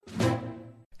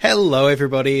Hello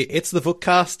everybody, it's the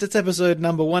Bookcast, it's episode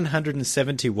number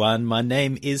 171. My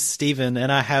name is Stephen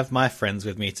and I have my friends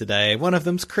with me today. One of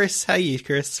them's Chris. How are you,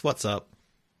 Chris? What's up?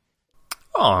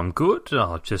 Oh, I'm good.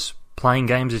 Just playing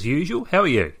games as usual. How are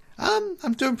you?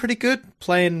 I'm doing pretty good.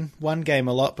 Playing one game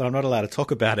a lot, but I'm not allowed to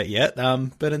talk about it yet.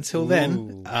 But until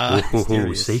then...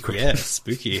 secret. Yeah,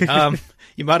 spooky.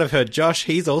 You might have heard Josh,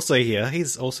 he's also here.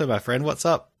 He's also my friend. What's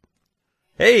up?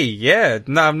 Hey, yeah,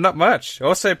 no, not much.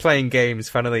 Also playing games,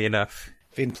 funnily enough.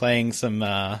 Been playing some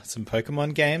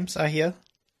Pokémon games, I hear.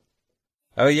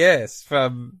 Oh yes,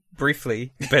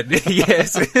 briefly, but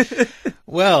yes.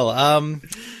 Well,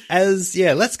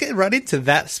 let's get right into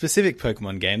that specific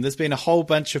Pokemon game. There's been a whole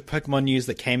bunch of Pokemon news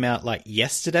that came out like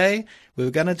yesterday. We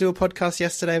were going to do a podcast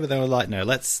yesterday, but they were like, no,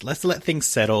 let's let things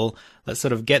settle. Let's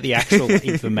sort of get the actual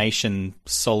information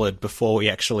solid before we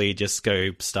actually just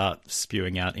go start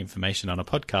spewing out information on a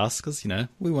podcast, because, you know,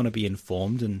 we want to be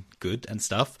informed and good and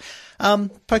stuff.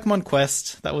 Pokemon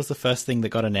Quest, that was the first thing that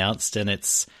got announced, and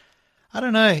I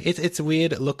don't know. It's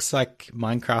weird. It looks like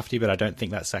Minecrafty, but I don't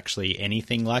think that's actually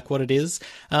anything like what it is.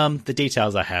 The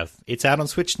details I have. It's out on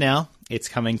Switch now. It's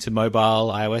coming to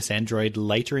mobile, iOS, Android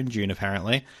later in June,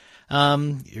 apparently.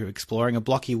 You're exploring a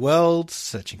blocky world,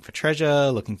 searching for treasure,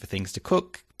 looking for things to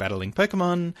cook, battling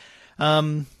Pokemon.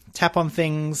 Tap on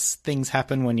things. Things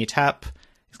happen when you tap.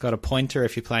 It's got a pointer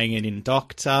if you're playing it in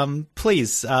docked.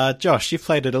 Please, Josh, you've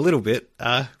played it a little bit.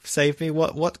 Save me.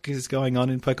 What is going on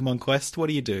in Pokemon Quest? What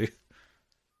do you do?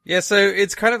 Yeah, so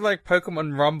it's kind of like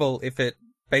Pokemon Rumble if it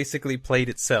basically played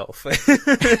itself.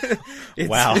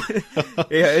 Wow.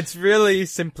 Yeah, it's really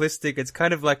simplistic. It's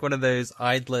kind of like one of those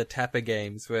idler tapper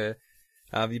games where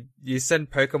you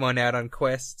send Pokemon out on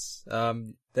quests.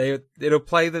 It'll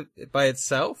play by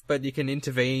itself, but you can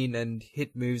intervene and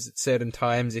hit moves at certain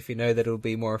times if you know that it'll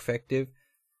be more effective.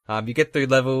 You get through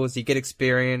levels, you get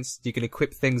experience, you can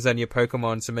equip things on your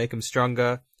Pokemon to make them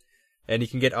stronger. And you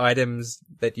can get items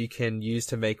that you can use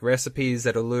to make recipes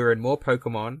that'll lure in more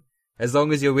Pokemon, as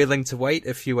long as you're willing to wait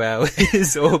a few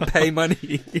hours or pay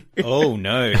money. Oh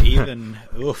no, even,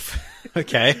 oof.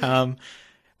 Okay,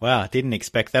 wow, didn't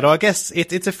expect that. Oh, I guess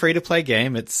it's a free-to-play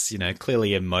game. It's, you know,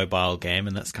 clearly a mobile game,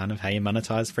 and that's kind of how you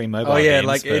monetize free mobile games. Oh yeah,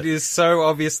 like, it is so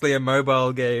obviously a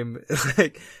mobile game.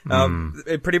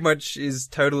 It pretty much is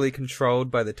totally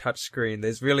controlled by the touchscreen.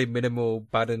 There's really minimal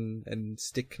button and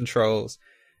stick controls.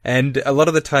 And a lot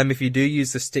of the time, if you do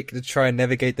use the stick to try and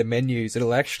navigate the menus,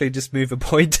 it'll actually just move a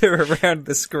pointer around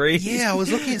the screen. Yeah, I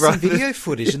was looking at some video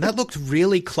footage, and that looked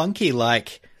really clunky.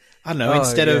 Like, I don't know,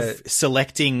 instead of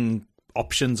selecting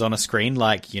options on a screen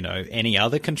like, you know, any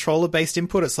other controller-based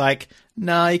input, it's like,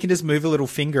 nah, you can just move a little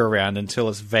finger around until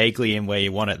it's vaguely in where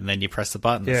you want it, and then you press the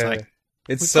button. Yeah. It's like,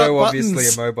 it's so obviously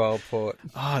a mobile port.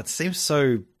 Oh, it seems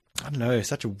so, I don't know,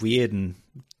 such a weird and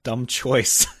dumb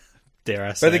choice. Dare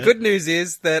I say. But the good news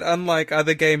is that unlike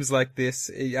other games like this,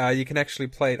 you can actually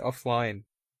play it offline.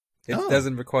 It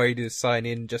doesn't require you to sign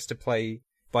in just to play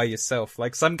by yourself.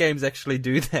 Like, some games actually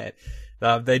do that.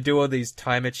 They do all these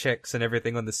timer checks and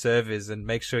everything on the servers and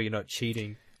make sure you're not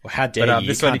cheating. Well, how dare you?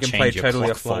 This You one you can't can play change your totally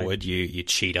clock offline. forward, you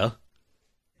cheater.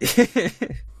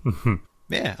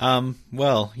 Yeah,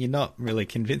 well, you're not really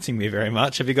convincing me very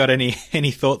much. Have you got any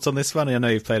thoughts on this one? I know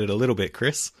you've played it a little bit,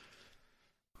 Chris.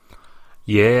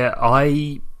 Yeah,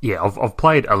 I've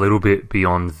played a little bit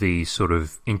beyond the sort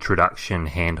of introduction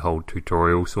handhold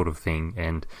tutorial sort of thing,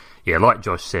 and yeah, like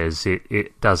Josh says,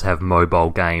 it does have mobile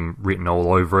game written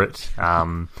all over it.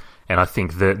 And I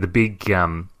think the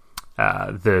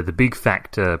big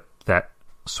factor that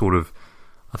sort of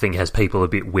I think has people a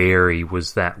bit wary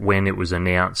was that when it was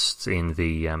announced in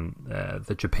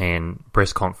the Japan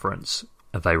press conference,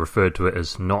 they referred to it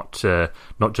as not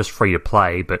just free to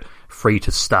play, but free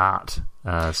to start.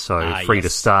 Free to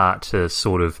start to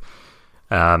sort of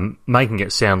making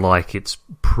it sound like it's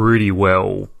pretty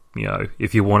well, you know,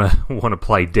 if you want to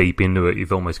play deep into it,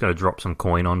 you've almost got to drop some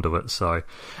coin onto it. So,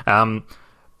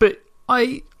 but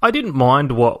I didn't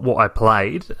mind what I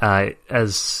played.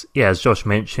 As Josh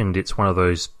mentioned, it's one of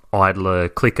those idler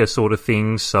clicker sort of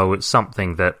things. So it's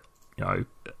something that, you know,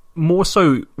 more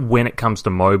so when it comes to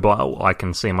mobile, I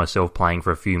can see myself playing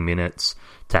for a few minutes,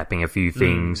 tapping a few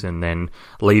things, and then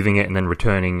leaving it and then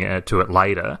returning to it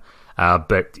later.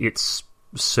 But it's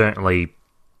certainly,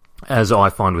 as I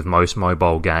find with most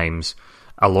mobile games,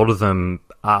 a lot of them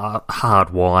are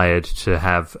hardwired to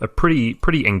have a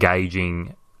pretty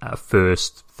engaging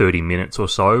first 30 minutes or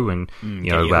so, and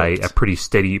a pretty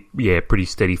steady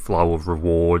flow of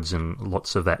rewards and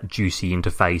lots of that juicy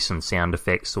interface and sound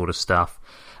effects sort of stuff.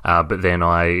 But then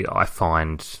I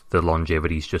find the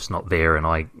longevity's just not there, and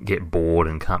I get bored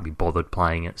and can't be bothered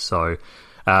playing it. So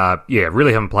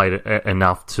really haven't played it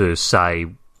enough to say,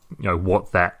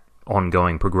 what that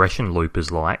ongoing progression loop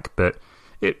is like. But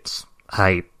it's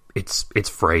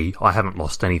free. I haven't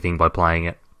lost anything by playing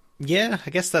it. Yeah, I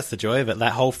guess that's the joy of it,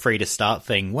 that whole free-to-start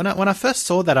thing. When I first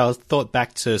saw that, I thought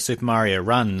back to Super Mario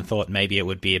Run and thought maybe it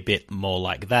would be a bit more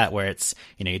like that, where it's,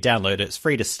 you download it, it's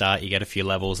free to start, you get a few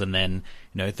levels, and then,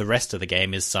 the rest of the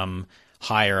game is some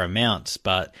higher amount.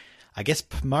 But I guess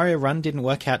Mario Run didn't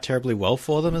work out terribly well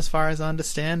for them, as far as I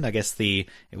understand. I guess it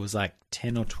was like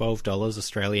 $10 or $12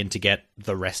 Australian to get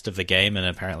the rest of the game, and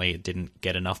apparently it didn't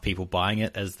get enough people buying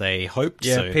it as they hoped.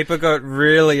 Yeah, so people got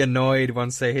really annoyed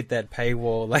once they hit that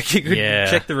paywall. Like, you could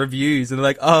check the reviews, and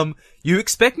they're like, you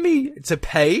expect me to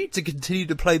pay to continue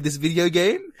to play this video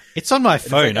game? It's on my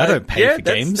phone. I don't pay for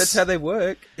games. That's how they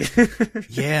work.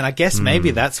 Yeah, and I guess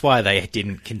maybe that's why they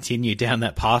didn't continue down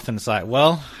that path. And it's like,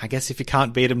 well, I guess if you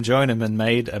can't beat them, join them, and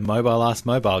made a mobile-ass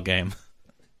mobile game.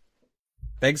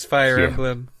 Thanks, Fire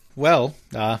Emblem. Well,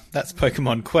 that's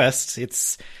Pokemon Quest.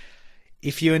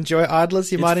 If you enjoy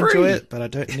Idlers, you might free. enjoy it, but I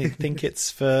don't think it's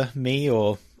for me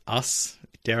or us.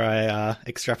 Dare I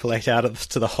extrapolate out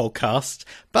to the whole cast?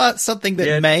 But something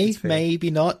that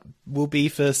maybe not, will be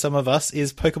for some of us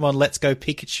is Pokemon Let's Go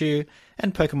Pikachu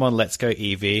and Pokemon Let's Go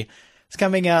Eevee. It's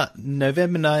coming out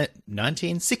November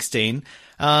 1916.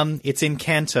 It's in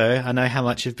Kanto. I know how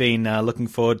much you've been looking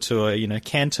forward to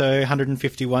Kanto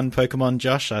 151 Pokemon,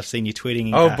 Josh. I've seen you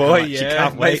tweeting. Oh boy, you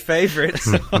can't my wait. favourites.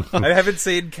 I haven't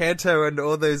seen Kanto and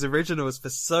all those originals for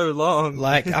so long.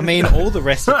 All the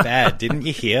rest are bad. Didn't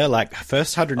you hear?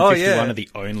 First 151 are the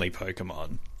only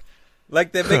Pokemon.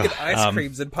 They're making ice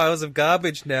creams and piles of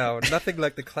garbage now. Nothing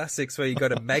like the classics where you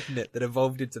got a magnet that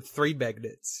evolved into 3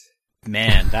 magnets.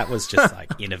 Man, that was just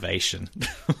innovation.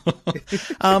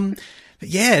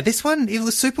 Yeah, this one, it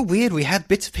was super weird. We had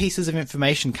bits and pieces of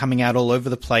information coming out all over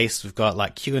the place. We've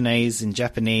got Q&As in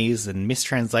Japanese and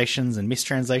mistranslations and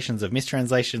mistranslations of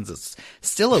mistranslations. It's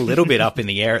still a little bit up in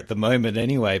the air at the moment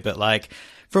anyway, but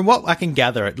from what I can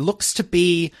gather, it looks to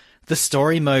be the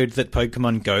story mode that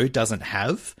Pokemon Go doesn't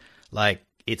have.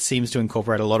 It seems to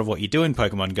incorporate a lot of what you do in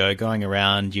Pokemon Go, going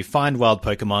around, you find wild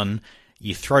Pokemon,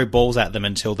 you throw balls at them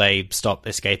until they stop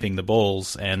escaping the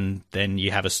balls, and then you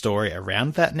have a story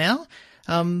around that now.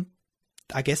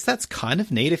 I guess that's kind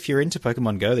of neat. If you're into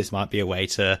Pokemon Go, this might be a way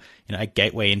to, a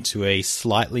gateway into a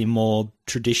slightly more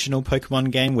traditional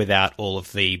Pokemon game without all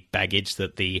of the baggage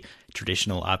that the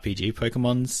traditional RPG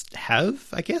Pokemons have.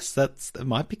 I guess that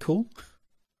might be cool.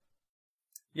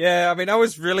 Yeah, I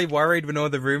was really worried when all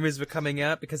the rumors were coming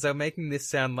out because they were making this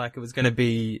sound like it was going to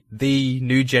be the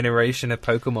new generation of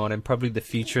Pokemon and probably the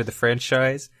future of the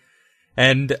franchise.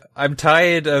 And I'm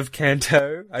tired of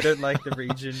Kanto. I don't like the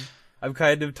region. I'm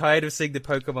kind of tired of seeing the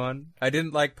Pokemon. I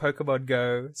didn't like Pokemon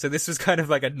Go, so this was kind of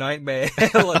like a nightmare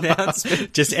hell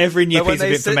announcement. Just every new piece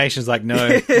of information is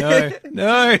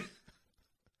no.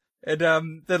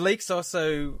 And the leaks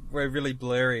also were really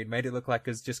blurry and made it look like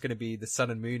it was just going to be the Sun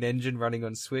and Moon engine running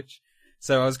on Switch.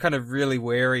 So I was kind of really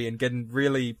wary and getting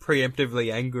really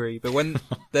preemptively angry. But when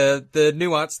the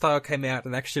new art style came out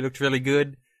and actually looked really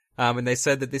good, and they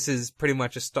said that this is pretty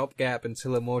much a stopgap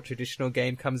until a more traditional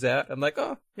game comes out, I'm like,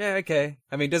 oh, yeah, okay.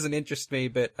 It doesn't interest me,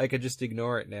 but I could just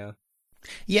ignore it now.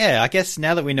 Yeah, I guess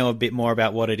now that we know a bit more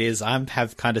about what it is, I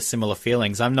have kind of similar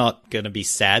feelings. I'm not going to be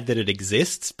sad that it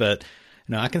exists, but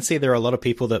I can see there are a lot of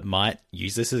people that might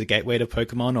use this as a gateway to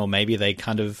Pokemon, or maybe they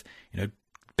kind of,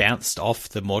 bounced off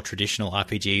the more traditional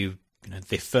RPG.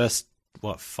 Their first,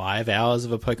 5 hours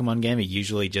of a Pokemon game are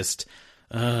usually just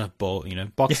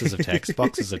boxes of text,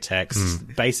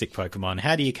 basic Pokemon.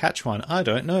 How do you catch one? I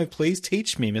don't know. Please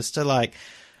teach me, mister. I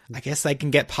guess they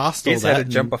can get past all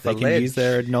that and they can use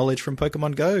their knowledge from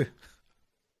Pokemon Go.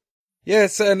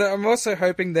 Yes, and I'm also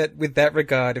hoping that with that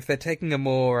regard, if they're taking a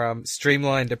more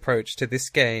streamlined approach to this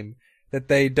game, that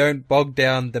they don't bog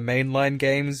down the mainline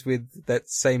games with that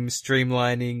same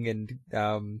streamlining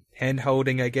and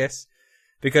hand-holding, I guess.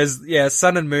 Because, yeah,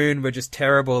 Sun and Moon were just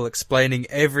terrible explaining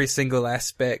every single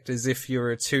aspect as if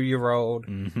you're a 2-year-old.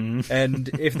 Mm-hmm. And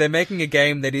if they're making a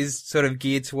game that is sort of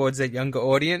geared towards that younger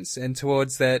audience and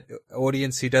towards that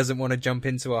audience who doesn't want to jump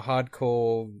into a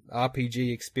hardcore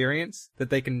RPG experience,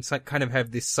 that they can kind of have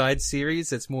this side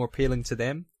series that's more appealing to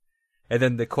them. And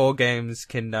then the core games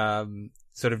can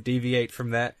sort of deviate from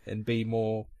that and be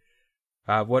more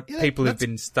people who've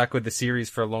been stuck with the series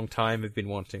for a long time have been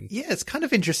wanting. Yeah, it's kind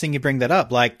of interesting you bring that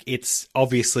up. It's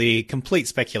obviously complete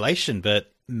speculation,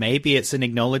 but maybe it's an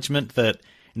acknowledgement that,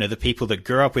 the people that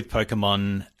grew up with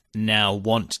Pokemon now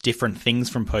want different things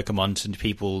from Pokemon to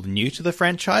people new to the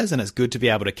franchise, and it's good to be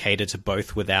able to cater to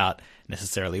both without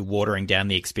necessarily watering down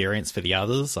the experience for the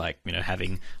others, like, you know,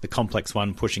 having the complex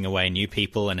one pushing away new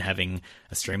people and having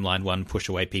a streamlined one push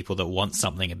away people that want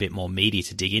something a bit more meaty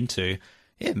to dig into.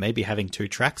 Yeah, maybe having 2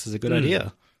 tracks is a good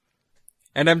idea.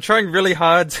 And I'm trying really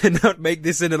hard to not make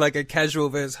this into like a casual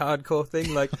versus hardcore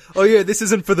thing. Like, oh yeah, this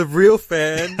isn't for the real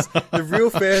fans. The real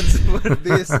fans want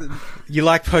this. And you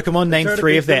like Pokemon? Name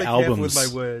 3 of their really albums. With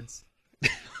my words.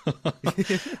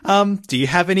 Do you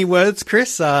have any words,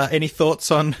 Chris? Any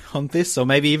thoughts on this, or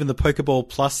maybe even the Pokeball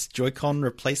Plus Joy-Con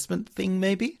replacement thing?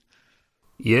 Maybe.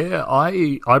 Yeah,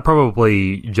 I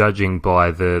probably, judging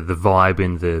by the vibe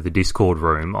in the Discord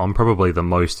room, I'm probably the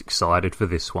most excited for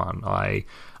this one.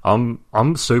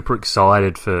 I'm super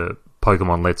excited for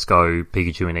Pokemon Let's Go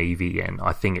Pikachu and Eevee, and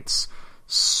I think it's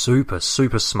super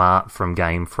smart from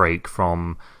Game Freak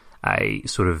from a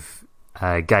sort of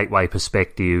gateway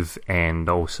perspective and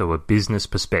also a business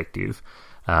perspective,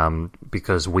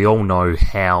 because we all know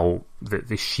how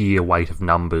the sheer weight of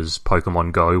numbers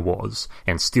Pokemon Go was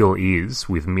and still is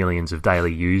with millions of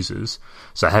daily users.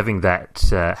 So having that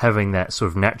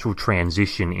sort of natural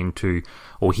transition into,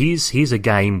 well, here's a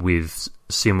game with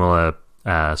similar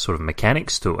sort of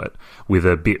mechanics to it, with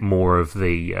a bit more of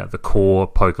the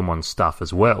core Pokemon stuff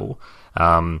as well,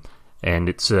 and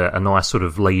it's a nice sort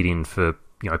of lead in for,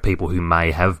 you know, people who may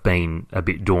have been a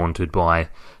bit daunted by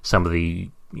some of the,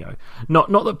 you know, not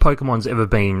that Pokemon's ever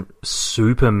been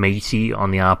super meaty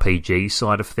on the RPG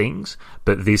side of things,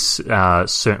 but this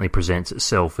certainly presents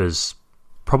itself as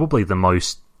probably the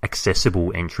most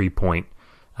accessible entry point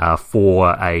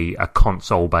for a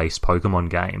console-based Pokemon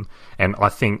game. And I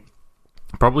think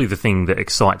probably the thing that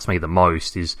excites me the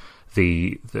most is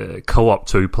the co-op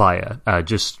 2-player,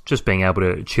 just being able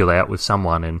to chill out with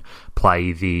someone and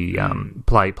play the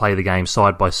play the game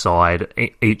side by side,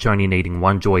 each only needing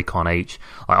 1 Joy-Con each.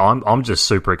 I'm just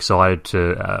super excited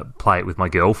to play it with my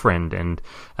girlfriend and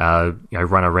you know,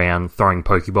 run around throwing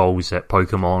Pokeballs at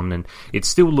Pokemon, and it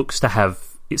still looks to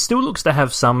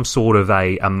have some sort of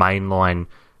a mainline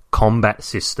combat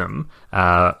system,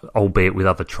 albeit with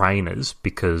other trainers,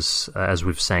 because as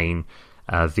we've seen,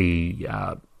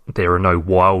 there are no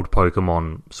wild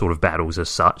Pokemon sort of battles as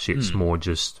such. It's more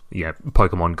just, yeah,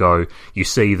 Pokemon Go. You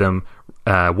see them,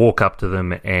 walk up to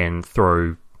them and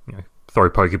throw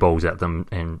Pokeballs at them,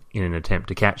 and in an attempt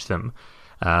to catch them.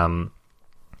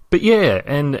 But yeah,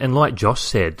 and like Josh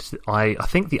said, I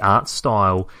think the art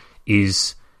style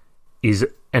is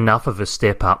enough of a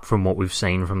step up from what we've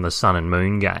seen from the Sun and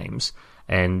Moon games,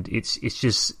 and it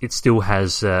still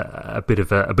has a bit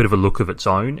of a look of its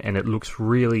own, and it looks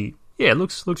really. Yeah, it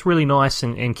looks really nice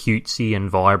and cutesy and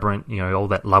vibrant, you know, all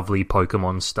that lovely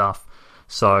Pokemon stuff.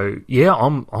 So, yeah,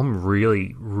 I'm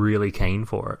really, really keen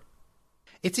for it.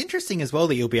 It's interesting as well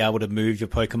that you'll be able to move your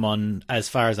Pokemon, as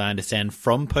far as I understand,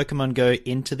 from Pokemon Go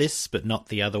into this, but not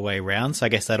the other way around. So I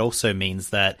guess that also means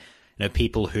that, you know,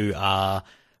 people who are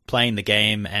playing the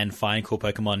game and find cool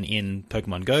Pokemon in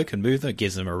Pokemon Go can move them. It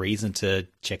gives them a reason to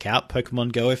check out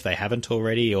Pokemon Go if they haven't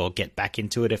already, or get back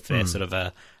into it if they're sort of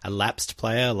a lapsed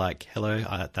player, like,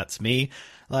 hello, that's me.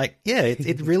 Like, yeah,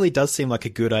 it really does seem like a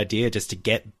good idea just to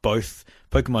get both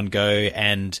Pokemon Go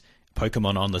and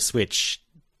Pokemon on the Switch,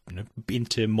 you know,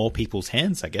 into more people's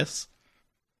hands, I guess.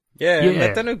 Yeah, and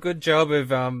they've done a good job of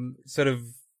sort of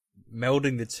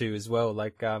melding the two as well.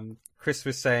 Like Chris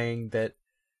was saying that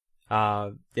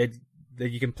that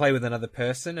you can play with another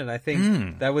person, and I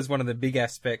think that was one of the big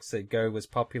aspects that Go was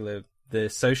popular, the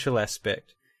social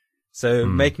aspect. So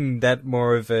making that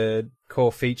more of a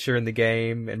core feature in the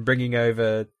game, and bringing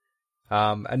over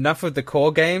enough of the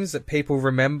core games that people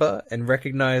remember and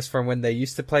recognize from when they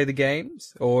used to play the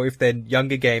games, or if their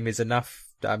younger game is enough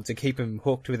to keep them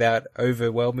hooked without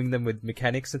overwhelming them with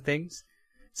mechanics and things.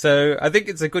 So I think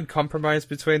it's a good compromise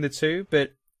between the two,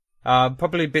 but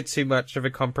probably a bit too much of a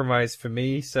compromise for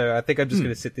me, so I think I'm just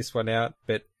going to sit this one out.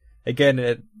 But again,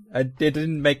 it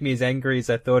didn't make me as angry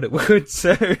as I thought it would,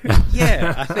 so...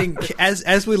 Yeah, I think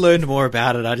as we learned more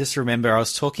about it, I just remember I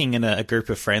was talking in a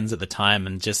group of friends at the time,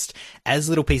 and just as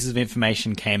little pieces of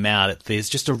information came out, there's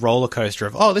just a roller coaster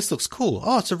of, oh, this looks cool.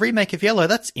 Oh, it's a remake of Yellow.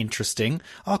 That's interesting.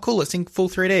 Oh, cool. It's in full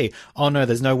 3D. Oh, no,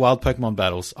 there's no wild Pokemon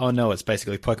battles. Oh, no, it's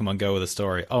basically Pokemon Go with a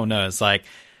story. Oh, no, it's like...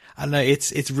 I don't know,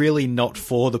 it's really not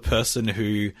for the person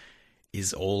who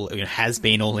has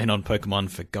been all in on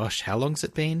Pokemon for, gosh, how long's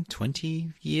it been?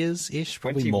 20 years-ish?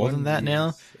 Probably more than that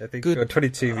now. I think, or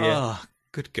 22, yeah. Oh,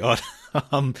 good God.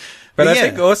 But I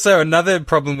think also another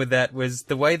problem with that was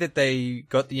the way that they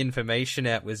got the information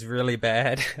out was really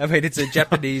bad. I mean, it's a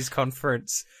Japanese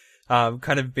conference,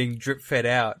 kind of being drip fed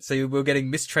out. So we're getting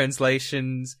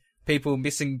mistranslations, people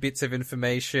missing bits of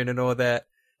information and all that.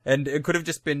 And it could have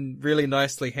just been really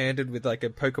nicely handled with like a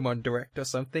Pokemon Direct or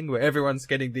something where everyone's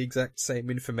getting the exact same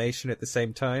information at the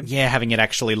same time. Yeah, having it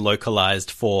actually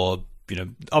localized for,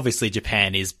 obviously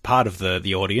Japan is part of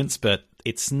the audience, but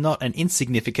it's not an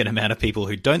insignificant amount of people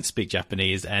who don't speak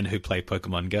Japanese and who play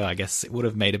Pokemon Go. I guess it would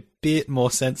have made a bit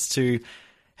more sense to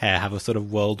have a sort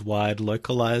of worldwide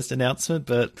localized announcement,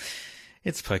 but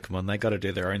it's Pokemon. They got to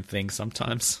do their own thing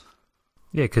sometimes.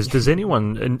 Yeah, because does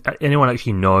anyone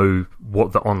actually know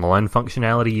what the online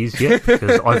functionality is yet?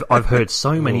 Because I've heard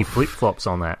so many flip-flops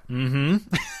on that.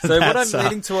 Mm-hmm. So what I'm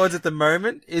leaning towards at the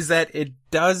moment is that it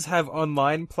does have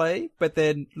online play, but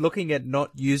they're looking at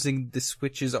not using the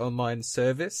Switch's online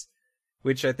service,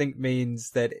 which I think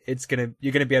means that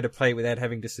you're gonna be able to play without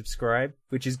having to subscribe,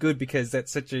 which is good because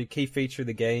that's such a key feature of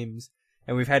the games,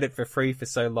 and we've had it for free for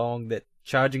so long that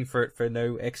charging for it for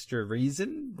no extra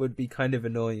reason would be kind of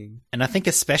annoying. And I think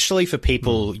especially for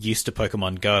people used to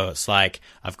Pokemon Go, it's like,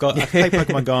 I play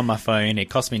Pokemon Go on my phone,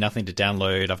 it costs me nothing to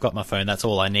download, I've got my phone, that's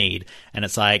all I need. And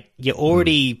it's like,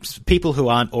 people who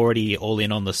aren't already all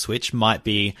in on the Switch might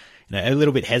be a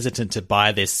little bit hesitant to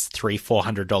buy this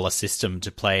 $300-$400 system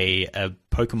to play a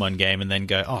Pokemon game and then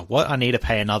go, oh, what? I need to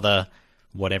pay another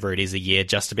whatever it is a year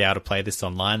just to be able to play this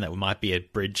online. That might be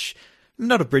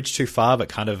not a bridge too far, but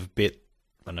kind of a bit,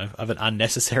 I don't know, of an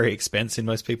unnecessary expense in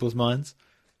most people's minds.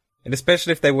 And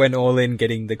especially if they went all in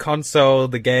getting the console,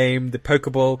 the game, the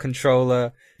Pokeball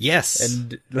controller. Yes.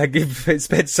 And like if it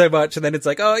spent so much and then it's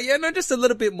like, oh yeah, no, just a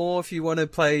little bit more if you want to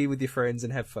play with your friends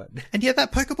and have fun. And yeah,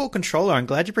 that Pokeball controller, I'm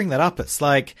glad you bring that up. It's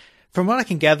like, from what I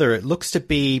can gather, it looks to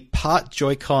be part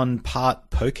Joy-Con, part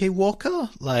Pokewalker.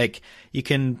 Like, you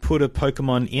can put a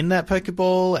Pokemon in that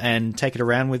Pokeball and take it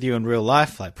around with you in real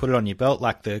life. Like, put it on your belt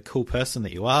like the cool person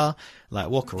that you are. Like,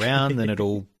 walk around, then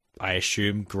it'll, I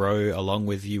assume, grow along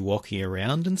with you walking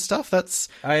around and stuff. I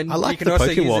like the Pokewalker. You can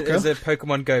also use it as a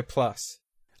Pokemon Go Plus.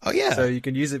 Oh, yeah. So you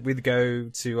can use it with Go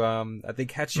to, I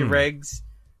think, hatch your eggs,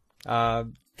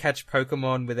 catch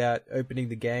Pokemon without opening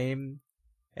the game,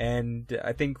 and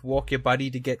I think walk your buddy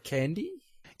to get candy.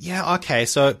 Yeah, okay.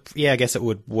 So, yeah, I guess it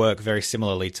would work very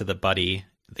similarly to the buddy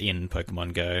in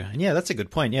Pokemon Go. And yeah, that's a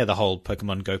good point. Yeah, the whole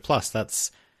Pokemon Go Plus,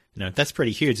 that's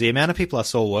pretty huge. The amount of people I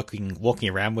saw walking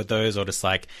around with those, or just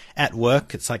like at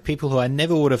work, it's like people who I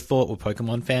never would have thought were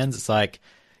Pokemon fans. It's like,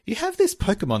 you have this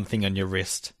Pokemon thing on your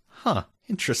wrist. Huh,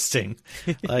 interesting.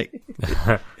 Like,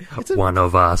 one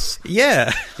of us.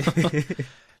 Yeah.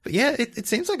 But yeah, it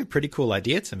seems like a pretty cool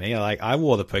idea to me. I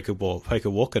wore the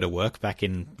Pokewalker to work back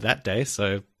in that day,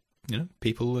 so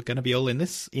people are going to be all in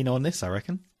on this, I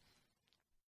reckon.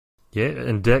 Yeah,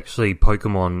 and actually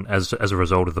Pokemon, as a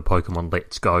result of the Pokemon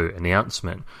Let's Go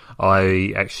announcement,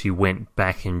 I actually went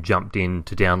back and jumped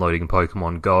into downloading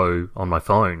Pokemon Go on my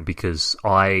phone because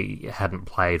I hadn't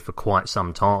played for quite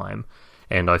some time,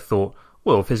 and I thought,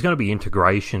 well, if there's going to be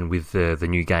integration with the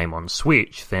new game on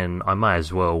Switch, then I may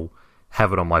as well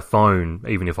have it on my phone,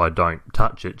 even if I don't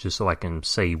touch it, just so I can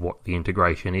see what the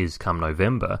integration is come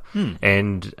November.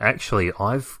 And actually,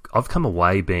 I've come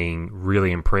away being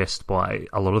really impressed by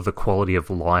a lot of the quality of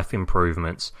life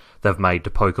improvements they've made to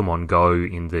Pokemon Go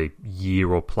in the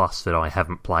year or plus that I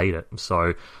haven't played it.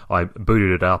 So I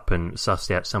booted it up and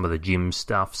sussed out some of the gym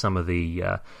stuff, some of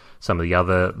the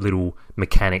other little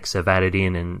mechanics they've added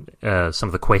in, and some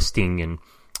of the questing and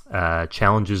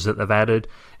challenges that they've added,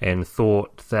 and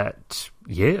thought that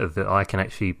I can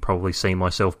actually probably see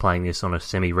myself playing this on a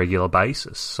semi-regular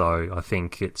basis. So I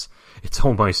think it's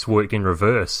almost worked in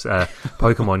reverse.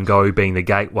 Pokemon Go being the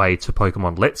gateway to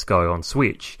Pokemon Let's Go on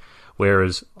Switch,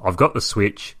 whereas I've got the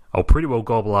Switch, I'll pretty well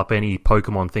gobble up any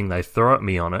Pokemon thing they throw at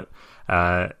me on it.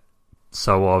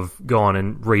 So I've gone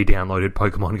and re-downloaded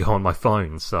Pokemon Go on my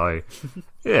phone. So,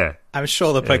 yeah. I'm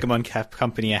sure the Pokemon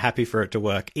company are happy for it to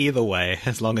work either way,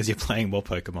 as long as you're playing more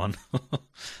Pokemon.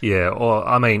 Yeah, or,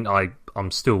 I mean, I'm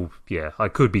still, I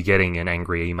could be getting an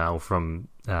angry email from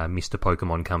Mr.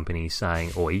 Pokemon Company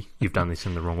saying, oi, you've done this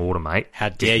in the wrong order, mate. How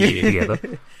dare you?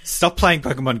 Stop playing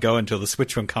Pokemon Go until the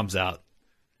Switch one comes out.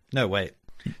 No, wait.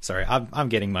 Sorry, I'm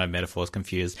getting my metaphors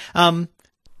confused.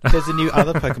 There's a new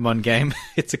other Pokemon game.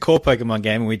 It's a core Pokemon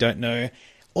game, and we don't know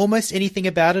almost anything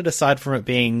about it aside from it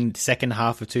being second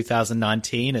half of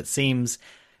 2019. It seems,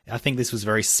 I think this was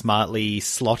very smartly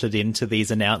slotted into these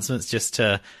announcements just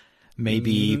to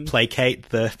maybe placate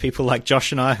the people like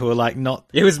Josh and I who are like not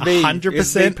It was me. 100%. It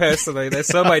was me personally. They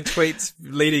saw my tweets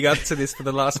leading up to this for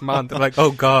the last month. I'm like,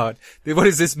 oh god, what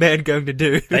is this man going to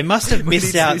do? They must have We missed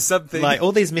need to do out, something. like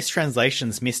all these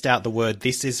mistranslations missed out the word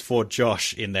 "this is for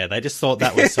Josh" in there. They just thought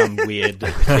that was some weird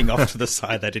thing off to the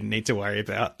side they didn't need to worry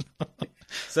about.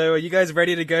 So are you guys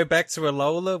ready to go back to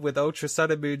Alola with Ultra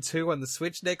Sun and Moon 2 on the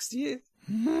Switch next year?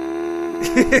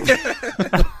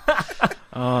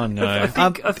 Oh no! I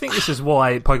think this is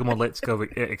why Pokemon Let's Go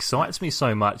excites me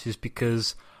so much, is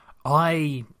because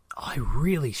I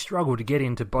really struggle to get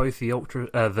into both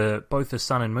the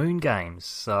Sun and Moon games.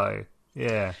 So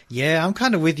yeah, I'm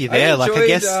kind of with you there. I enjoyed, I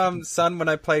guess Sun when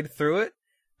I played through it,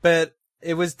 but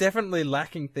it was definitely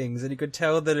lacking things, and you could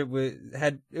tell that it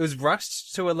was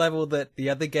rushed to a level that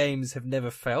the other games have never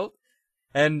felt.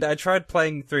 And I tried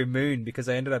playing through Moon because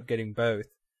I ended up getting both.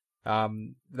 That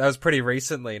was pretty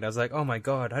recently, and I was like, oh my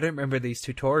god, I don't remember these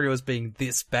tutorials being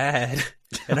this bad.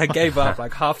 And I gave up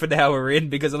like half an hour in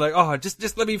because I'm like, oh,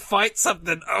 just let me fight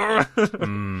something.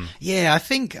 Yeah,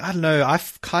 I don't know.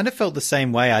 I've kind of felt the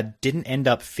same way. I didn't end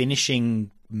up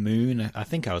finishing Moon. I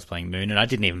think I was playing Moon, and I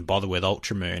didn't even bother with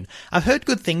Ultra Moon. I've heard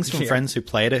good things from friends who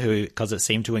played it, because it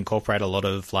seemed to incorporate a lot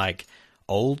of like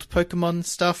old Pokemon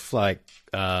stuff, like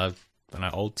I don't know,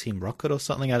 old Team Rocket or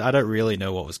something. I don't really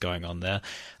know what was going on there.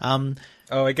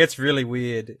 Oh, it gets really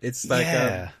weird. It's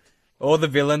like all the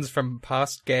villains from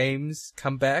past games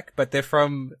come back, but they're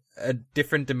from a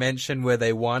different dimension where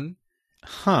they won.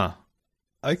 Huh.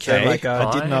 Okay. So, like,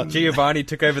 I did not. Giovanni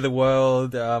took over the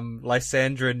world.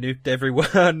 Lysandra nuked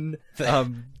everyone.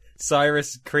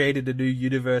 Cyrus created a new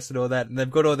universe and all that, and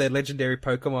they've got all their legendary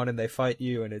Pokemon, and they fight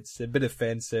you, and it's a bit of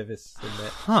fan service in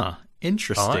that. Huh.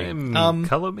 Interesting.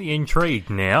 Colour me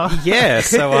intrigued now. Yeah.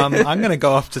 So I'm going to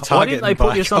go off to Target and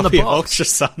buy a copy of Ultra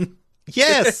Sun.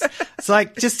 Yes. It's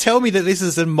like, just tell me that this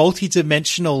is a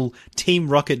multi-dimensional Team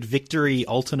Rocket victory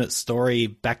alternate story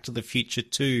Back to the Future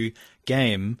 2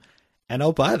 game, and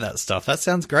I'll buy that stuff. That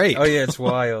sounds great. Oh yeah, it's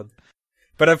wild.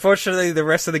 But unfortunately, the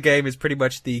rest of the game is pretty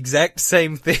much the exact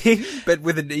same thing, but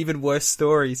with an even worse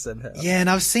story somehow. Yeah, and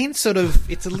I've seen it's a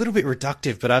little bit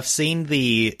reductive, but I've seen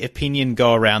the opinion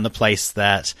go around the place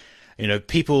that,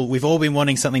 we've all been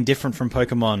wanting something different from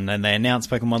Pokemon, and they announced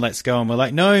Pokemon Let's Go, and we're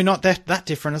like, no, not that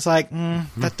different. It's like,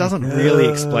 that doesn't really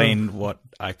explain what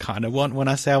I kind of want when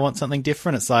I say I want something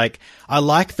different. It's like, I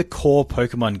like the core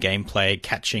Pokemon gameplay,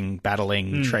 catching,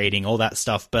 battling, trading, all that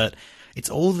stuff, but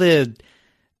it's all the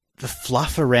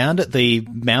fluff around it, the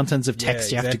mountains of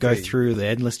text you have to go through, the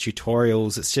endless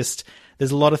tutorials. It's just,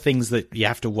 there's a lot of things that you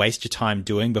have to waste your time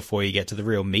doing before you get to the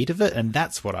real meat of it, and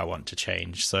that's what I want to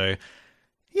change. So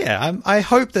yeah, I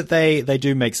hope that they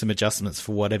do make some adjustments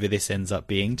for whatever this ends up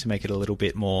being to make it a little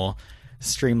bit more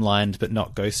streamlined, but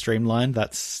not go streamlined.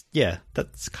 That's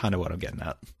kind of what I'm getting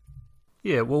at.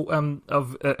 Yeah, well,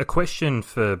 I've a question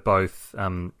for both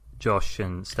Josh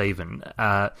and Stephen.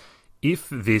 If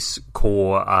this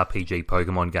core RPG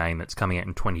Pokemon game that's coming out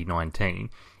in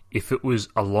 2019, if it was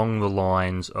along the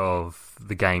lines of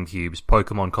the GameCube's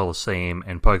Pokemon Colosseum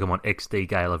and Pokemon XD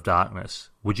Gale of Darkness,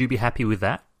 would you be happy with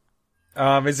that?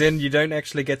 As in, you don't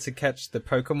actually get to catch the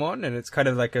Pokemon, and it's kind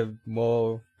of like a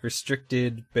more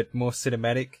restricted but more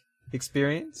cinematic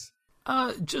experience?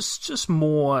 Just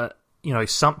more,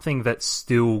 something that's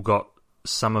still got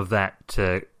some of that,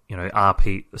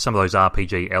 some of those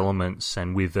RPG elements,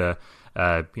 and with a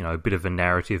bit of a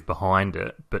narrative behind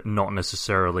it, but not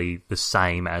necessarily the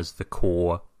same as the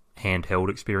core handheld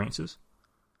experiences.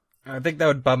 I think that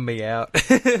would bum me out.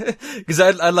 Because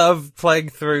I love playing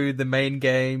through the main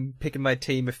game, picking my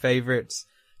team of favorites,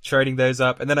 trading those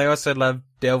up, and then I also love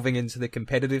delving into the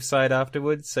competitive side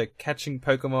afterwards, so catching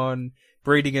Pokemon,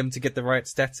 breeding them to get the right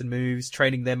stats and moves,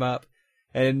 training them up,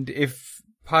 and if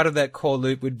part of that core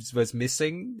loop was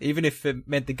missing, even if it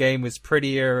meant the game was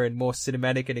prettier and more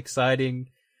cinematic and exciting,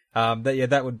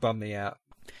 that would bum me out.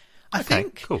 I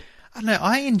think, cool. I don't know,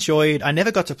 I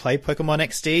never got to play Pokemon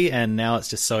XD, and now it's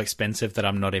just so expensive that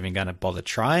I'm not even going to bother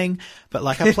trying. But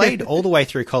I played all the way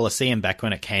through Colosseum back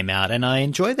when it came out, and I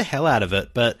enjoyed the hell out of it.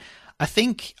 But I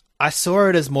think I saw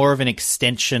it as more of an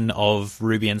extension of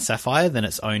Ruby and Sapphire than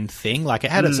its own thing. It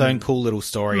had its own cool little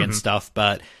story and stuff,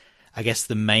 but I guess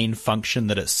the main function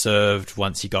that it served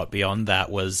once you got beyond that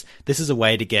was, this is a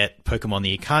way to get Pokemon that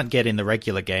you can't get in the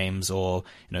regular games, or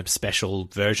special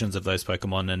versions of those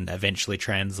Pokemon, and eventually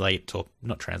trade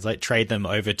them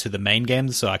over to the main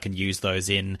games, so I can use those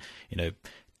in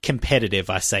competitive,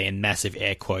 I say in massive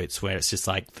air quotes, where it's just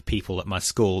like the people at my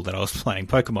school that I was playing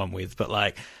Pokemon with.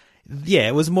 But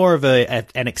it was more of an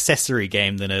accessory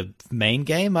game than a main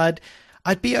game.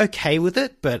 I'd be okay with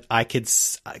it, but I could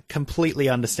completely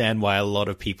understand why a lot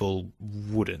of people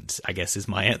wouldn't, I guess is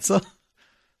my answer.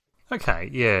 Okay,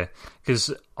 yeah,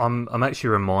 because I'm actually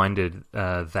reminded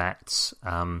that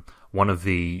one of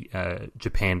the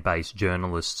Japan-based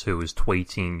journalists who was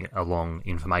tweeting along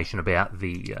information about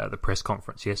the press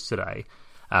conference yesterday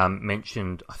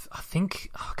mentioned, I think,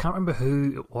 I can't remember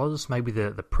who it was, maybe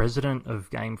the president of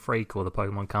Game Freak or the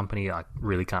Pokemon Company, I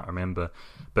really can't remember,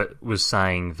 but was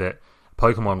saying that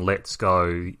Pokemon Let's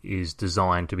Go is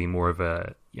designed to be more of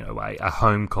a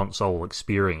home console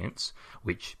experience,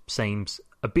 which seems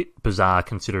a bit bizarre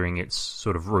considering its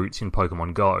sort of roots in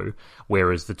Pokemon Go,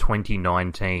 whereas the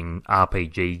 2019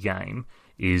 RPG game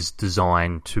is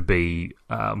designed to be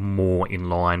more in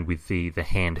line with the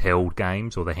handheld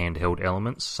games or the handheld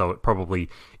elements, so it probably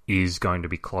is going to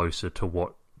be closer to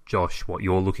what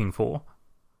you're looking for.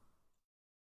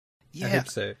 Yeah, I hope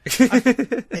so.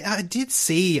 I did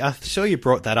see, I'm sure you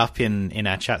brought that up in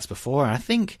our chats before, and I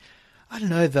think, I don't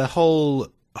know, the whole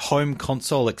home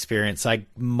console experience,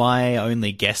 my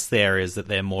only guess there is that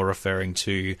they're more referring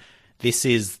to, this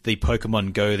is the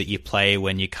Pokemon Go that you play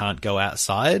when you can't go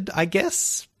outside, I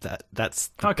guess. That's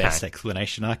the best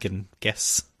explanation I can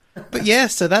guess. But yeah,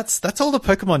 so that's all the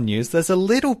Pokemon news. There's a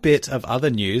little bit of other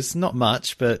news, not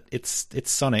much, but it's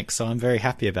Sonic, so I'm very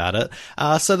happy about it.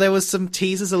 So there was some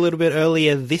teasers a little bit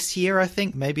earlier this year, I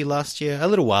think, maybe last year, a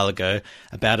little while ago,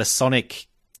 about a Sonic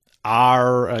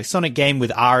game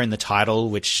with R in the title,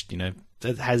 which,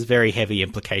 that has very heavy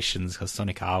implications because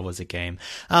Sonic R was a game.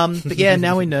 But yeah,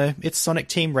 now we know it's Sonic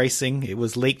Team Racing. It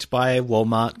was leaked by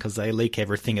Walmart because they leak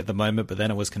everything at the moment, but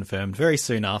then it was confirmed very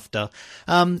soon after.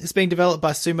 It's being developed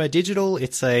by Sumo Digital.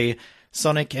 It's a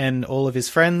Sonic and all of his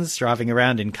friends driving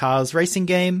around in cars racing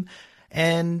game.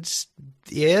 And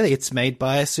yeah, it's made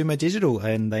by Sumo Digital,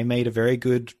 and they made a very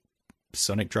good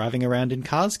Sonic driving around in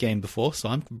cars game before, so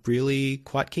I'm really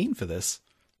quite keen for this.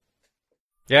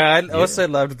 Yeah, I also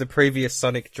loved the previous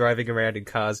Sonic driving around in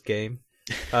cars game.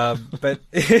 But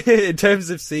in terms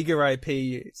of Sega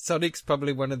IP, Sonic's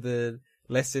probably one of the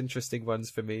less interesting ones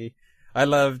for me. I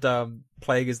loved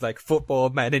playing as like Football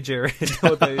Manager and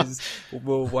all those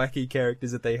more wacky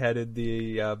characters that they had in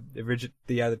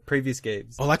the previous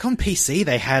games. Well, like on PC,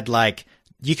 they had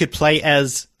you could play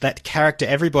as that character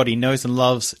everybody knows and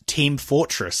loves, Team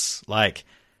Fortress.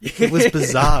 It was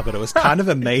bizarre, but it was kind of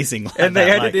amazing. And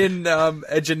they added in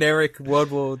a generic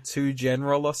World War II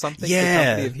general or something. Yeah, the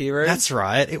Company of Heroes. That's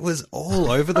right. It was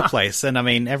all over the place. And I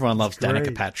mean, everyone loves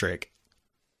Danica Patrick.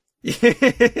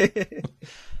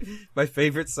 My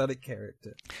favorite Sonic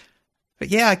character. But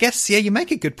yeah, I guess, you make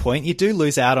a good point. You do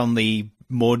lose out on the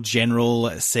more general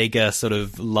Sega sort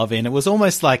of love in. It was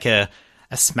almost like a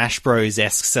Smash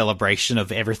Bros-esque celebration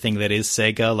of everything that is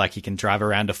Sega. Like, you can drive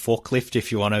around a forklift if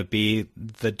you want to be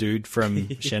the dude from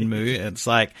Shenmue. It's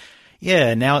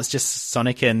now it's just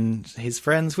Sonic and his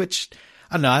friends, which,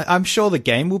 I don't know, I'm sure the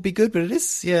game will be good, but it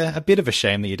is, a bit of a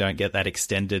shame that you don't get that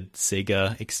extended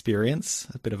Sega experience.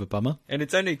 A bit of a bummer. And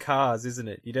it's only cars, isn't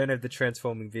it? You don't have the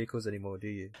transforming vehicles anymore, do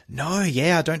you? No,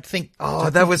 I don't think... Oh,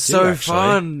 that was so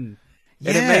fun!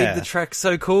 And it made the track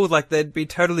so cool, they'd be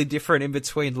totally different in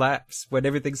between laps when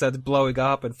everything started blowing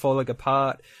up and falling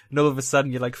apart, and all of a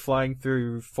sudden you're flying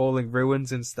through falling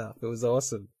ruins and stuff. It was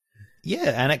awesome.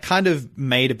 Yeah, and it kind of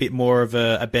made a bit more of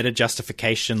a better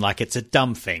justification, it's a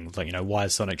dumb thing, why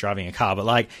is Sonic driving a car?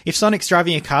 But if Sonic's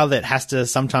driving a car that has to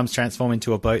sometimes transform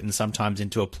into a boat and sometimes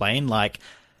into a plane,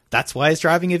 that's why he's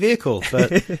driving a vehicle.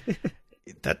 But...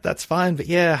 That's fine, but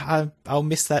yeah, I'll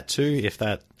miss that too.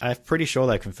 I'm pretty sure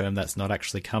they confirmed that's not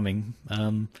actually coming.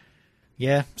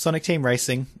 Sonic Team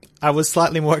Racing. I was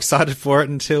slightly more excited for it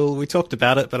until we talked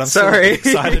about it, but I'm still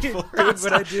excited for it. Doing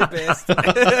what I do best.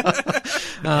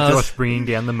 Josh bringing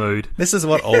down the mood. This is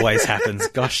what always happens.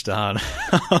 Gosh darn.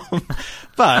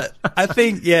 But I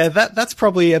think, that's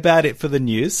probably about it for the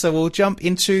news. So we'll jump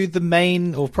into the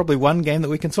main, or probably one game that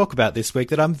we can talk about this week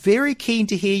that I'm very keen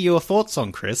to hear your thoughts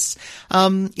on, Chris.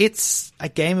 It's a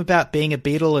game about being a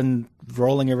beetle and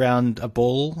rolling around a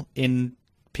ball in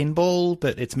pinball,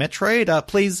 but it's Metroid.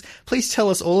 Please tell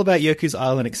us all about Yoku's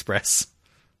Island Express.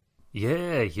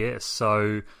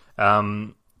 So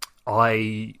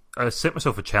I set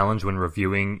myself a challenge when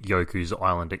reviewing Yoku's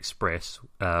Island Express,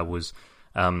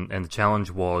 and the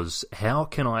challenge was, how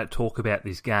can I talk about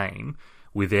this game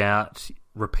without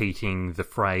repeating the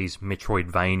phrase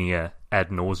Metroidvania ad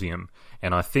nauseum?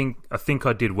 And I think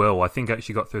I did well. I think I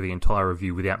actually got through the entire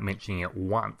review without mentioning it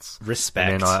once.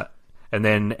 Respect. And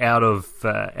then out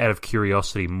of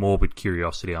curiosity, morbid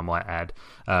curiosity, I might add,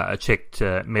 I checked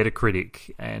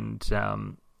Metacritic, and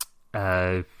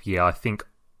I think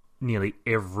nearly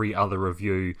every other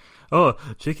review, oh,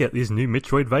 check out this new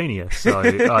Metroidvania. So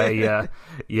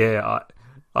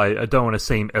I don't want to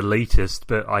seem elitist,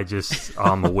 but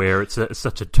I'm aware it's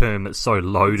such a term that's so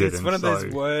loaded. It's one of those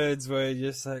words where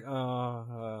you're just like,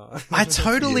 oh. I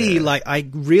totally, I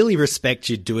really respect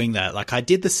you doing that. Like, I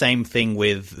did the same thing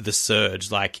with The Surge.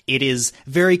 Like, it is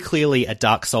very clearly a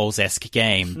Dark Souls-esque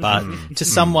game, but to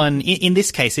someone, in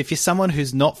this case, if you're someone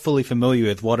who's not fully familiar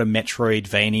with what a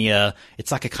Metroidvania,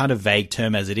 it's like a kind of vague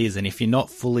term as it is, and if you're not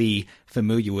fully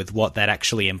familiar with what that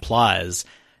actually implies,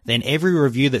 then every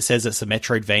review that says it's a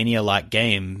Metroidvania-like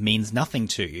game means nothing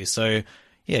to you. So,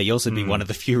 yeah, yours would be one of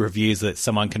the few reviews that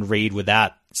someone can read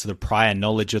without sort of prior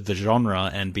knowledge of the genre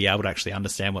and be able to actually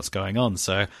understand what's going on.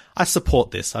 So I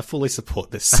support this. I fully support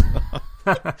this.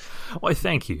 Well,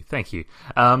 thank you.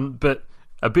 But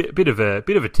a bit of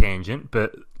a tangent,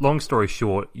 but long story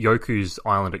short, Yoku's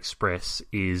Island Express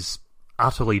is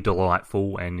utterly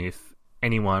delightful, and if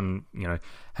anyone,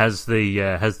 has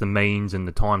the means and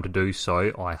the time to do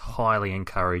so, I highly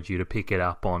encourage you to pick it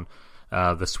up on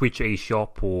the Switch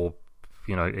eShop, or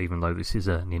even though this is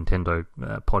a Nintendo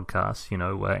podcast,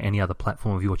 any other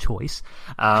platform of your choice.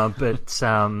 But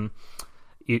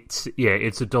it's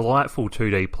a delightful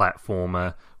 2D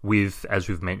platformer with, as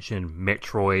we've mentioned,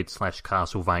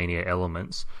 Metroid/Castlevania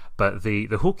elements. But the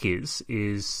hook is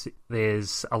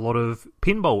there's a lot of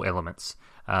pinball elements.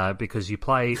 Because you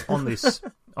play on this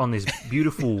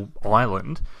beautiful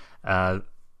island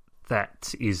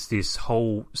that is this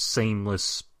whole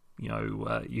seamless,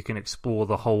 you can explore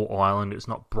the whole island. It's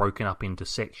not broken up into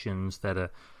sections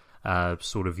that are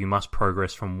sort of, you must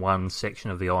progress from one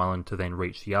section of the island to then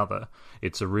reach the other.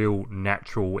 It's a real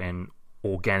natural and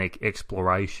organic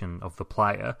exploration of the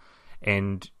player.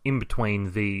 And in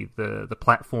between the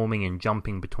platforming and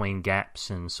jumping between gaps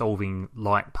and solving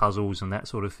light puzzles and that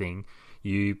sort of thing,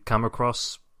 you come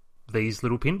across these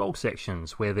little pinball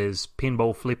sections where there's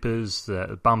pinball flippers,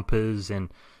 bumpers, and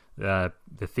the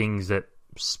things that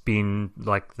spin,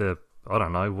 like I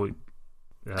don't know,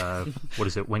 what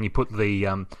is it, when you put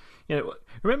the,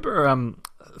 remember, I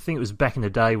think it was back in the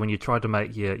day when you tried to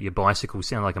make your bicycle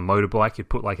sound like a motorbike, you'd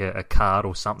put like a card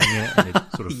or something in it and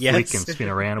it'd sort of flick and spin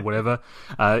around or whatever.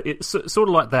 It's sort of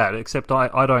like that, except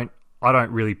I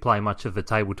don't really play much of the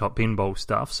tabletop pinball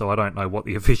stuff, so I don't know what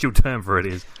the official term for it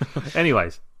is.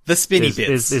 Anyways. The spinny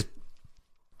bits. There's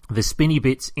the spinny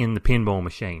bits in the pinball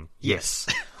machine. Yes.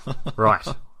 Right.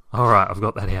 All right, I've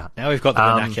got that out. Now we've got the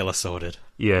vernacular sorted.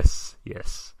 Yes.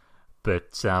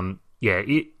 But,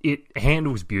 it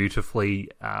handles beautifully.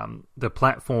 The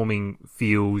platforming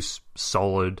feels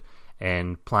solid,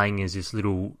 and playing as this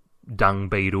little dung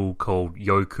beetle called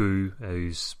Yoku,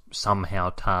 who's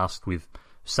somehow tasked with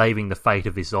saving the fate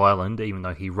of this island, even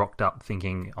though he rocked up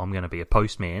thinking, I'm going to be a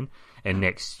postman, and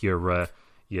next you're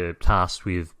tasked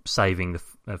with saving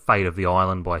the fate of the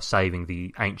island by saving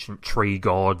the ancient tree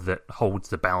god that holds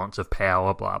the balance of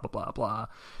power, blah, blah, blah, blah.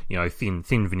 Thin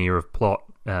veneer of plot,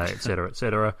 etc.,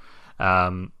 etc.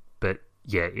 But,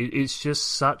 yeah, it's just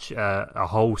such a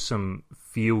wholesome,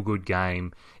 feel-good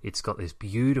game. It's got this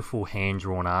beautiful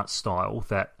hand-drawn art style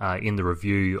that, in the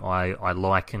review, I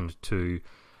likened to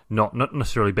not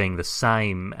necessarily being the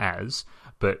same as,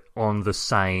 but on the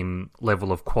same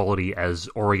level of quality as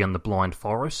Ori and the Blind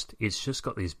Forest. It's just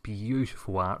got this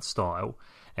beautiful art style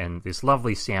and this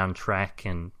lovely soundtrack,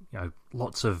 and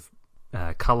lots of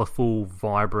colourful,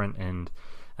 vibrant, and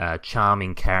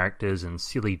charming characters and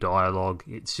silly dialogue.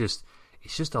 It's just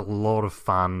a lot of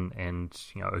fun, and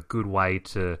a good way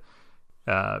to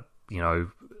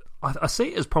I see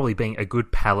it as probably being a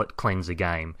good palate cleanser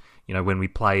game. When we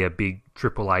play a big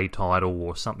AAA title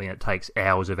or something that takes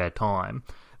hours of our time,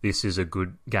 this is a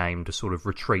good game to sort of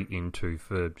retreat into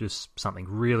for just something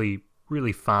really,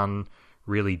 really fun,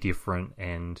 really different,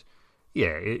 and yeah,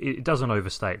 it doesn't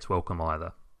overstay its welcome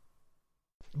either.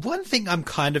 One thing I'm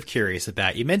kind of curious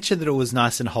about, you mentioned that it was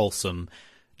nice and wholesome.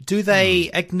 Do they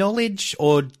acknowledge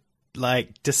or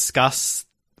discuss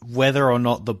whether or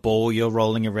not the ball you're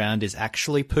rolling around is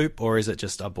actually poop, or is it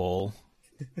just a ball?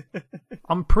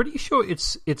 I'm pretty sure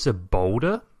it's a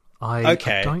boulder. I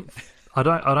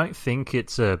don't think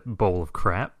it's a ball of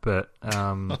crap, but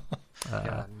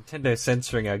Nintendo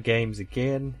censoring our games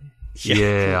again.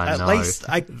 Yeah, I know. At least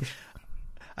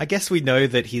I guess we know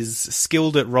that he's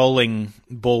skilled at rolling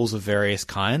balls of various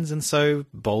kinds, and so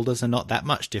boulders are not that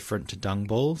much different to dung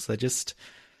balls. They're just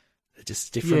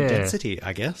different density,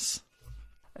 I guess.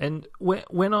 And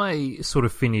when I sort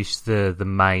of finished the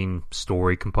main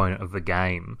story component of the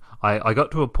game, I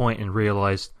got to a point and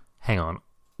realised, hang on,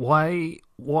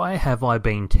 why have I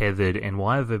been tethered and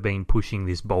why have I been pushing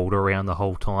this boulder around the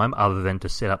whole time other than to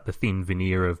set up the thin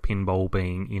veneer of pinball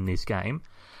being in this game?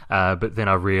 But then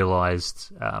I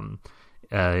realised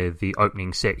the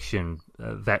opening section,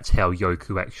 that's how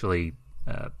Yoku actually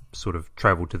sort of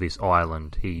travelled to this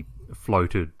island. He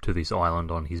floated to this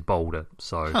island on his boulder.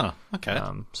 So, okay.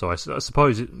 So I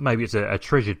suppose maybe it's a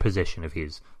treasured possession of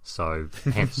his. So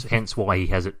hence why he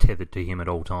has it tethered to him at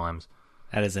all times.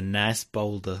 That is a nice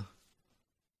boulder.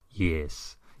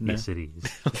 Yes, No. yes, it is.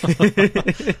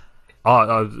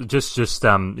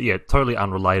 Totally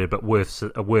unrelated, but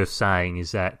worth saying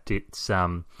is that it's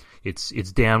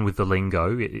down with the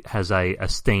lingo. It has a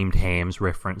steamed hams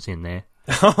reference in there.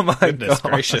 Oh my Goodness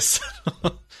god! gracious.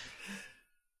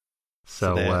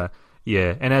 So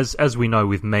and as we know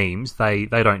with memes, they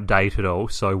don't date at all.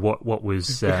 So what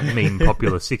was meme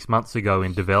popular 6 months ago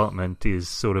in development is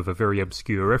sort of a very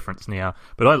obscure reference now.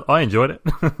 But I enjoyed it.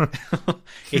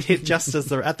 It hit just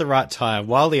at the right time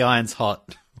while the iron's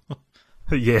hot.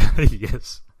 Yeah,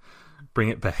 yes. Bring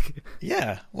it back.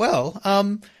 Yeah. Well,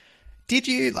 did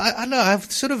you? I don't know.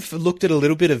 I've sort of looked at a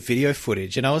little bit of video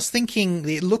footage, and I was thinking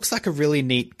it looks like a really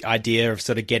neat idea of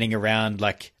sort of getting around,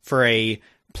 like for a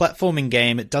platforming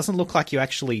game. It doesn't look like you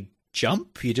actually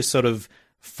jump. You just sort of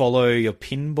follow your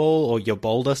pinball or your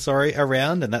boulder,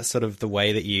 around, and that's sort of the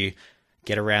way that you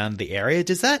get around the area.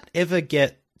 Does that ever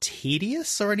get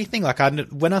tedious or anything? Like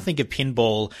when I think of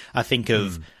pinball, I think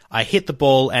of I hit the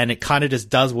ball and it kind of just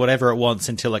does whatever it wants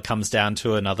until it comes down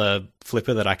to another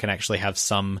flipper that I can actually have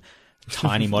some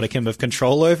tiny modicum of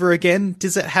control over again.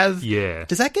 Does it have? Yeah.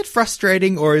 Does that get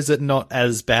frustrating, or is it not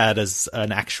as bad as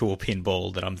an actual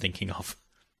pinball that I'm thinking of?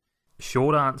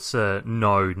 Short answer,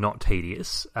 no, not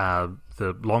tedious.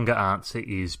 The longer answer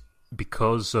is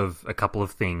because of a couple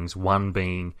of things. One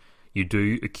being you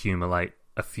do accumulate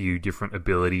a few different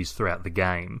abilities throughout the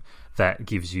game that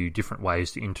gives you different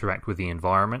ways to interact with the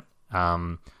environment,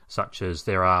 such as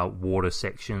there are water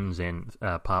sections, and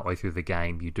partway through the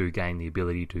game you do gain the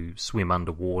ability to swim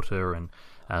underwater and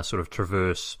sort of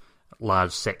traverse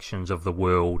large sections of the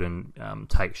world and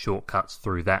take shortcuts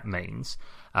through that means.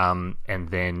 And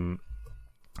then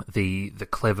the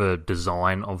clever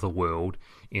design of the world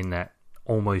in that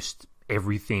almost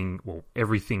everything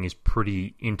is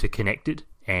pretty interconnected,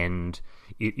 and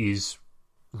it is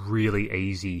really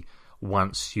easy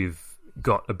once you've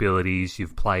got abilities,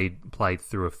 you've played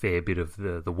through a fair bit of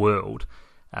the world.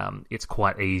 It's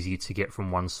quite easy to get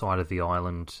from one side of the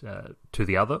island to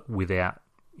the other without,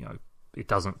 it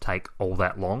doesn't take all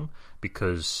that long,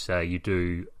 because you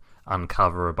do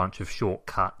uncover a bunch of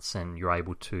shortcuts, and you're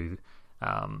able to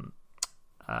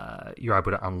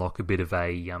unlock a bit of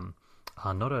a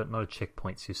not a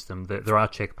checkpoint system. There are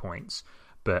checkpoints,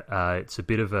 but it's a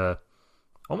bit of a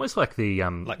almost like the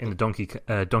in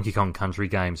the Donkey Kong Country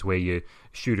games where you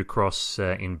shoot across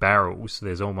in barrels.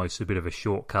 There's almost a bit of a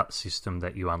shortcut system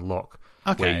that you unlock,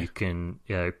 where you can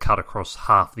cut across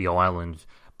half the island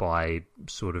by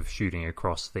sort of shooting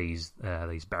across these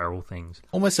barrel things.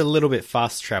 Almost a little bit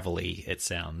fast travel-y, it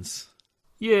sounds.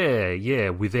 Yeah,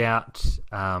 without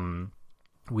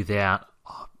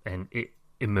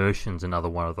immersion's another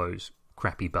one of those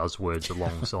crappy buzzwords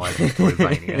alongside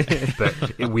Metroidvania,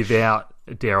 but without,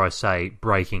 dare I say,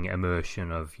 breaking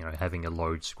immersion of having a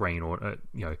load screen, or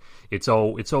it's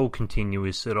all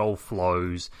continuous, it all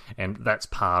flows, and that's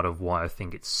part of why I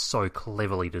think it's so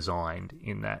cleverly designed,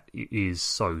 in that it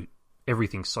is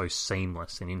everything's so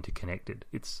seamless and interconnected.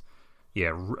 It's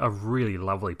a really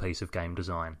lovely piece of game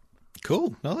design.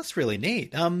 Cool. No, that's really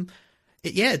neat.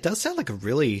 It does sound like a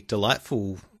really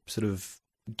delightful sort of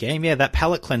game. Yeah, that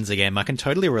palate cleanser game, I can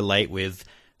totally relate with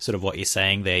sort of what you're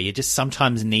saying there. You just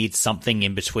sometimes need something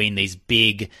in between these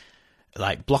big,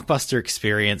 like, blockbuster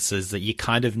experiences that you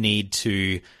kind of need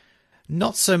to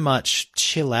not so much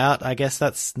chill out. I guess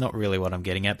that's not really what I'm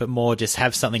getting at, but more just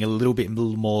have something a little bit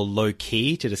more low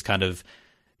key to just kind of,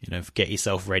 get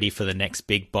yourself ready for the next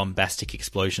big bombastic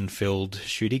explosion filled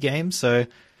shooty game. So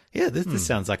yeah, this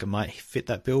sounds like it might fit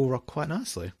that bill quite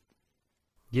nicely.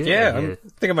 Yeah, I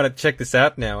think I'm gonna check this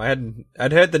out now.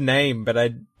 I'd heard the name, but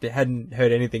I hadn't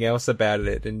heard anything else about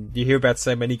it. And you hear about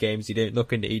so many games, you don't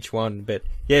look into each one. But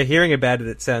yeah, hearing about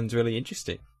it sounds really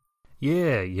interesting.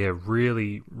 Yeah,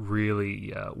 really,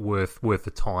 really worth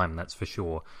the time. That's for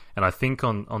sure. And I think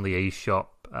on the eShop,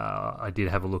 I did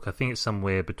have a look. I think it's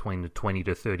somewhere between the $20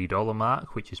 to $30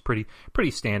 mark, which is pretty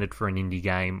standard for an indie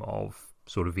game of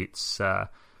sort of its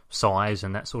size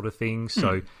and that sort of thing.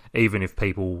 So even if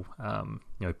people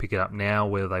pick it up now,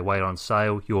 whether they wait on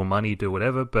sale, your money, do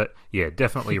whatever, but yeah,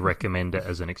 definitely recommend it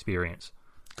as an experience.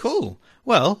 Cool.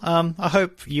 Well, I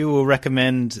hope you will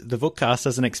recommend the Bookcast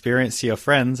as an experience to your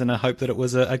friends, and I hope that it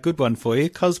was a good one for you,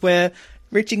 because we're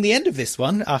reaching the end of this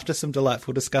one after some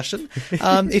delightful discussion.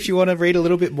 If you want to read a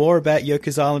little bit more about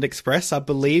Yoku's Island Express, I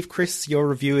believe, Chris, your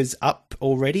review is up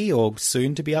already, or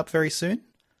soon to be up very soon?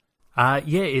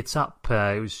 Yeah, it's up.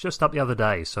 It was just up the other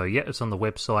day. So, yeah, it's on the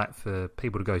website for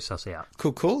people to go suss out.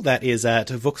 Cool. That is at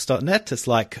vooks.net. It's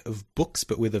like books,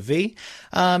 but with a V.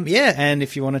 Yeah, and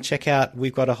if you want to check out,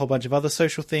 we've got a whole bunch of other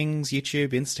social things,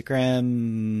 YouTube,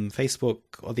 Instagram, Facebook,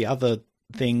 or the other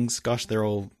things. Gosh, they're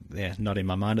all not in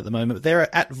my mind at the moment. But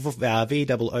they're at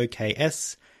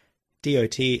VOOKS.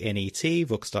 .net,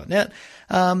 vooks.net.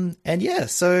 And yeah,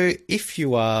 so if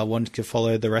you are wanting to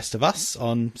follow the rest of us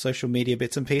on social media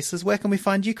bits and pieces, where can we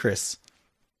find you, Chris?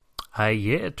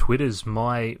 Yeah, Twitter's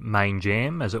my main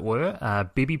jam, as it were.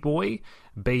 Bibby Boy,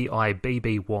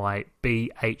 BIBBYBHOY.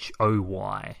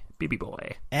 Bibby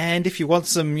Boy. And if you want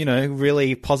some,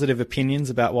 really positive opinions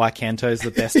about why Kanto's the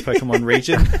best Pokemon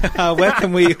region, where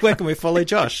can we follow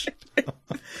Josh?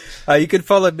 You can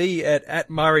follow me at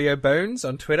Mario Bones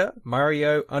on Twitter,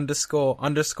 Mario__Bones.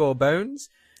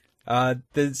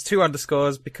 There's 2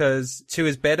 underscores because 2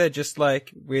 is better, just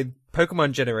like with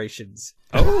Pokemon generations.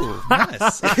 Oh,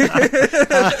 nice.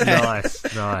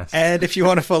 Nice. And if you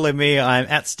want to follow me, I'm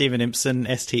at Stephen Impson,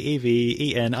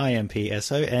 STEVENIMPSON.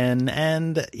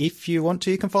 And if you want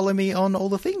to, you can follow me on all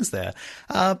the things there.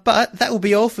 But that will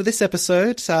be all for this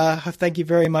episode. Thank you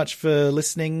very much for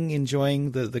listening,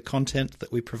 enjoying the content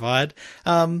that we provide.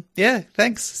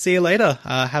 Thanks. See you later.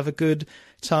 Have a good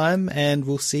time, and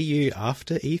we'll see you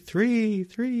after E3.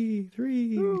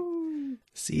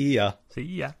 See ya.